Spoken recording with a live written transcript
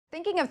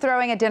Thinking of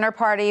throwing a dinner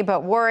party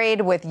but worried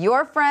with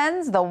your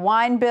friends the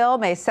wine bill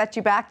may set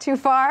you back too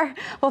far?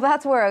 Well,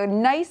 that's where a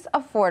nice,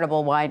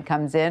 affordable wine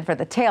comes in for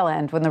the tail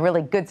end when the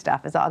really good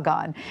stuff is all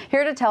gone.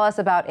 Here to tell us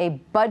about a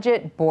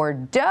budget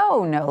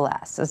Bordeaux, no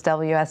less, is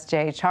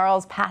WSJ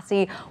Charles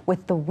Passy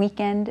with the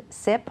Weekend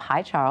Sip.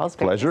 Hi, Charles.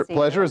 Great to see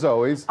Pleasure you. as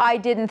always. I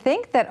didn't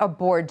think that a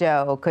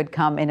Bordeaux could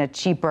come in a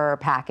cheaper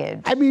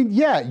package. I mean,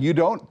 yeah, you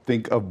don't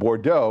think of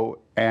Bordeaux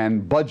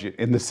and budget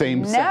in the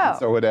same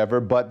sentence or whatever,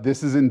 but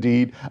this is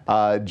indeed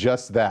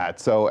just that.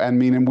 So, I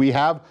mean, and we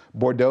have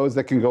Bordeaux's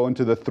that can go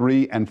into the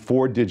 3- and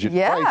 4-digit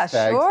price tags.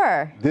 Yeah,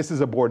 sure. This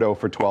is a Bordeaux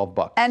for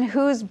 $12. And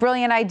whose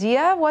brilliant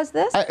idea was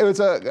this? It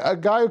was a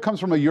guy who comes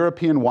from a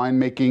European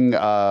winemaking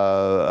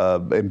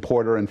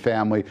importer and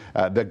family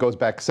that goes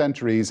back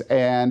centuries,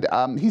 and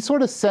he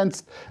sort of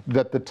sensed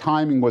that the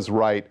timing was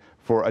right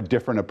for a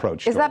different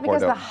approach. Is that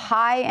because the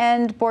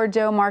high-end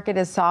Bordeaux market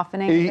is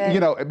softening a bit? You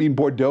know, I mean,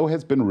 Bordeaux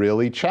has been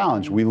really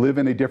challenged. We live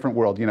in a different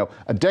world. You know,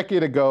 a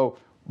decade ago,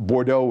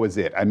 Bordeaux was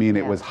it. I mean,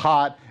 it was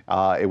hot,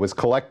 it was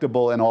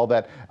collectible and all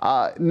that.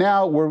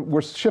 Now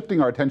we're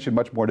shifting our attention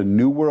much more to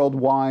New World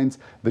wines.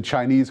 The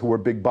Chinese, who were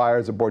big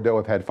buyers of Bordeaux,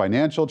 have had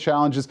financial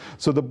challenges.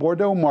 So the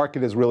Bordeaux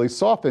market has really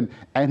softened.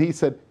 And he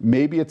said,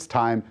 maybe it's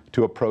time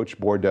to approach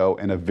Bordeaux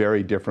in a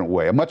very different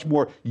way, a much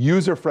more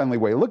user-friendly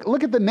way.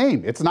 Look at the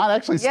name. It's not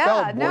actually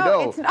spelled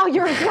Bordeaux. No,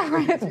 you're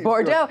right. It's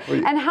Bordeaux.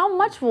 And how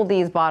much will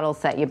these bottles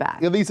set you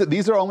back? You know,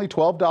 these are only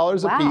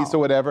 $12 a piece or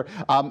whatever.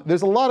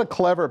 There's a lot of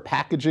clever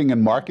packaging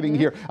and marketing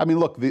here. I mean,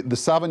 look, the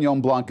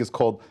Sauvignon Blanc is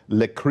called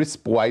Le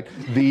Crisp White.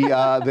 The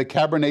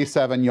Cabernet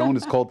Sauvignon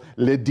is called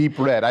Le Deep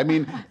Red. I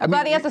mean,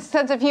 but he has a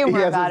sense of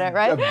humor about it,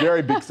 right? A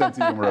very big sense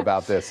of humor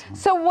about this.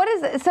 So what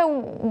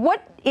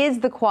is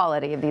the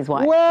quality of these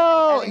wines?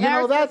 Well, you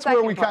know, that's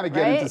where we kind of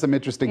get into some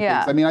interesting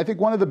things. I mean, I think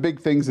one of the big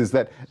things is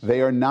that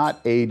they are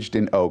not aged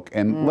in oak.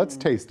 And let's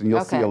taste, and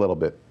you'll see a little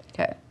bit.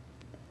 Okay.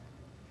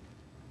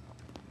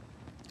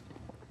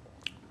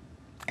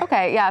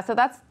 Okay, yeah. So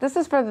this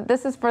is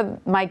for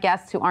my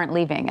guests who aren't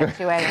leaving at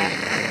 2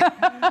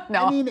 a.m.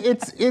 No, I mean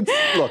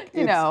look,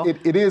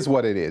 it is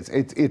what it is.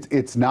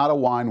 It's not a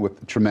wine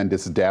with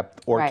tremendous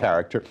depth or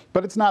character,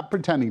 but it's not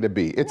pretending to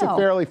be. It's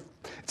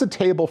it's a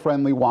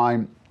table-friendly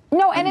wine.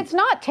 No, and it's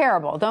not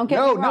terrible. Don't get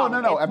me wrong.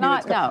 No.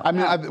 I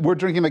mean, we're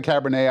drinking the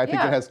Cabernet. I think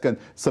it has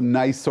some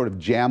nice sort of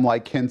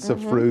jam-like hints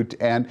of fruit,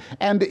 and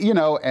you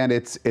know, and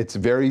it's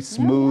very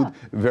smooth,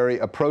 very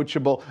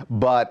approachable.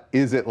 But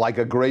is it like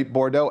a great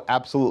Bordeaux?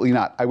 Absolutely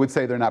not. I would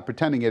say they're not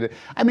pretending it.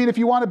 I mean, if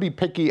you want to be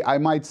picky, I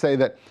might say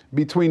that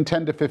between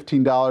 $10 to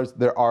 $15,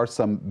 there are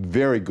some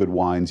very good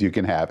wines you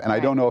can have. And I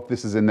don't know if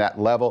this is in that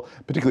level,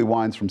 particularly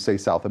wines from, say,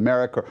 South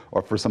America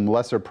or for some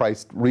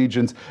lesser-priced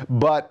regions.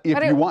 But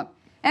if you want.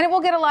 And it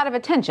will get a lot of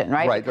attention,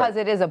 right? Because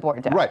it is a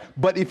Bordeaux. Right.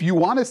 But if you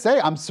want to say,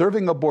 I'm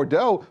serving a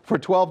Bordeaux for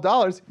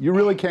 $12, you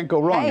really can't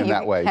go wrong in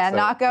that way. You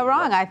cannot go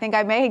wrong. I think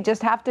I may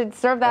just have to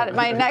serve that at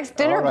my next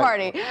dinner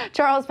party.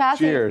 Charles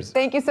Passy, cheers.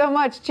 Thank you so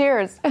much.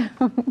 Cheers.